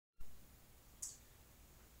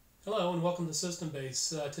Hello and welcome to System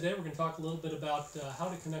Base. Today we're going to talk a little bit about how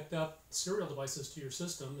to connect up serial devices to your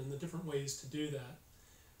system and the different ways to do that.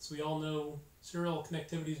 So we all know serial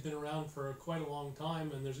connectivity has been around for quite a long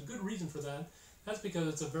time, and there's a good reason for that. That's because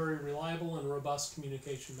it's a very reliable and robust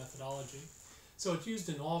communication methodology. So it's used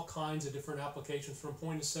in all kinds of different applications, from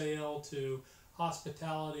point of sale to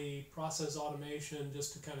hospitality, process automation,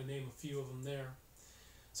 just to kind of name a few of them there.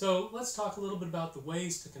 So let's talk a little bit about the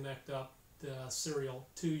ways to connect up the serial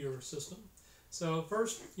to your system. So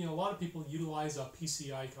first, a lot of people utilize a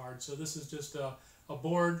PCI card. So this is just a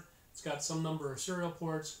board. It's got some number of serial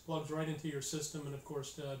ports, plugs right into your system, and of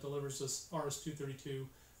course delivers this RS-232,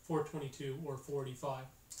 422, or 485.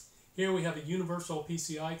 Here we have a universal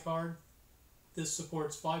PCI card. This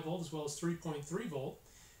supports 5 volt as well as 3.3 volt,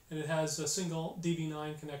 and it has a single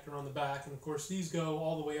DB9 connector on the back, and of course these go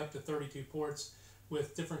all the way up to 32 ports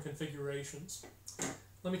with different configurations.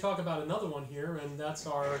 Let me talk about another one here, and that's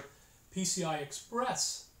our PCI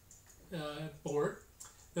Express board.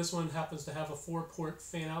 This one happens to have a 4-port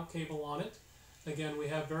fan-out cable on it. Again, we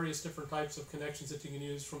have various different types of connections that you can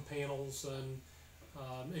use, from panels and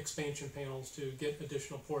expansion panels to get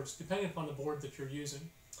additional ports, depending upon the board that you're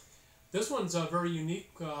using. This one's a very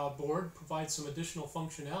unique board, provides some additional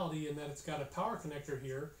functionality in that it's got a power connector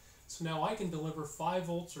here. So now I can deliver 5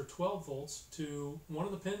 volts or 12 volts to one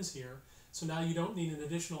of the pins here. So now you don't need an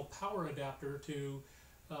additional power adapter to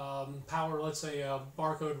power, let's say, a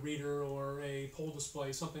barcode reader or a poll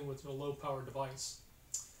display, something with a low power device.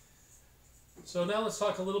 So now let's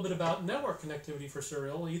talk a little bit about network connectivity for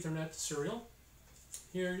serial, Ethernet to serial.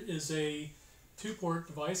 Here is a 2-port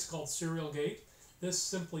device called Serial Gate. This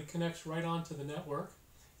simply connects right onto the network,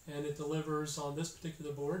 and it delivers on this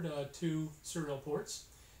particular board 2 serial ports.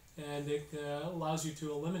 And it allows you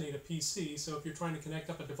to eliminate a PC. So if you're trying to connect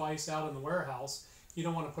up a device out in the warehouse, you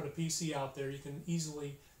don't want to put a PC out there. You can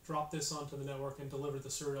easily drop this onto the network and deliver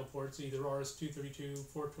the serial ports, either RS-232,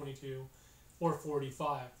 422, or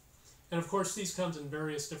 485. And of course, these comes in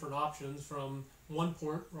various different options, from 1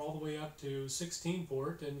 port all the way up to 16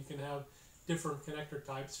 port, and you can have different connector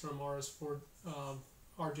types from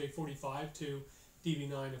RJ45 to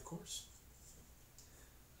DB9, of course.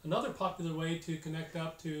 Another popular way to connect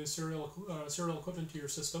up to serial equipment to your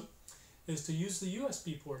system is to use the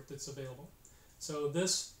USB port that's available. So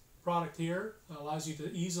this product here allows you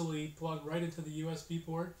to easily plug right into the USB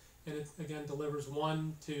port, and it again delivers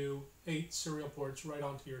 1 to 8 serial ports right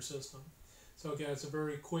onto your system. So again, it's a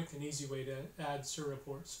very quick and easy way to add serial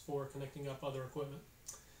ports for connecting up other equipment.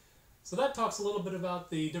 So that talks a little bit about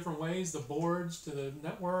the different ways, the boards to the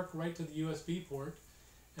network, right to the USB port.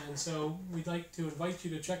 And so we'd like to invite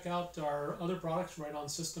you to check out our other products right on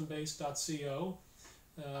systembase.co.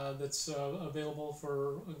 That's available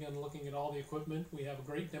for, again, looking at all the equipment. We have a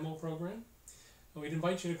great demo program. And we'd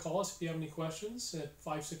invite you to call us if you have any questions at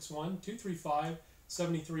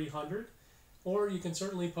 561-235-7300, or you can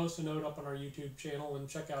certainly post a note up on our YouTube channel and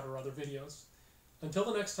check out our other videos. Until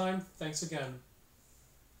the next time, thanks again.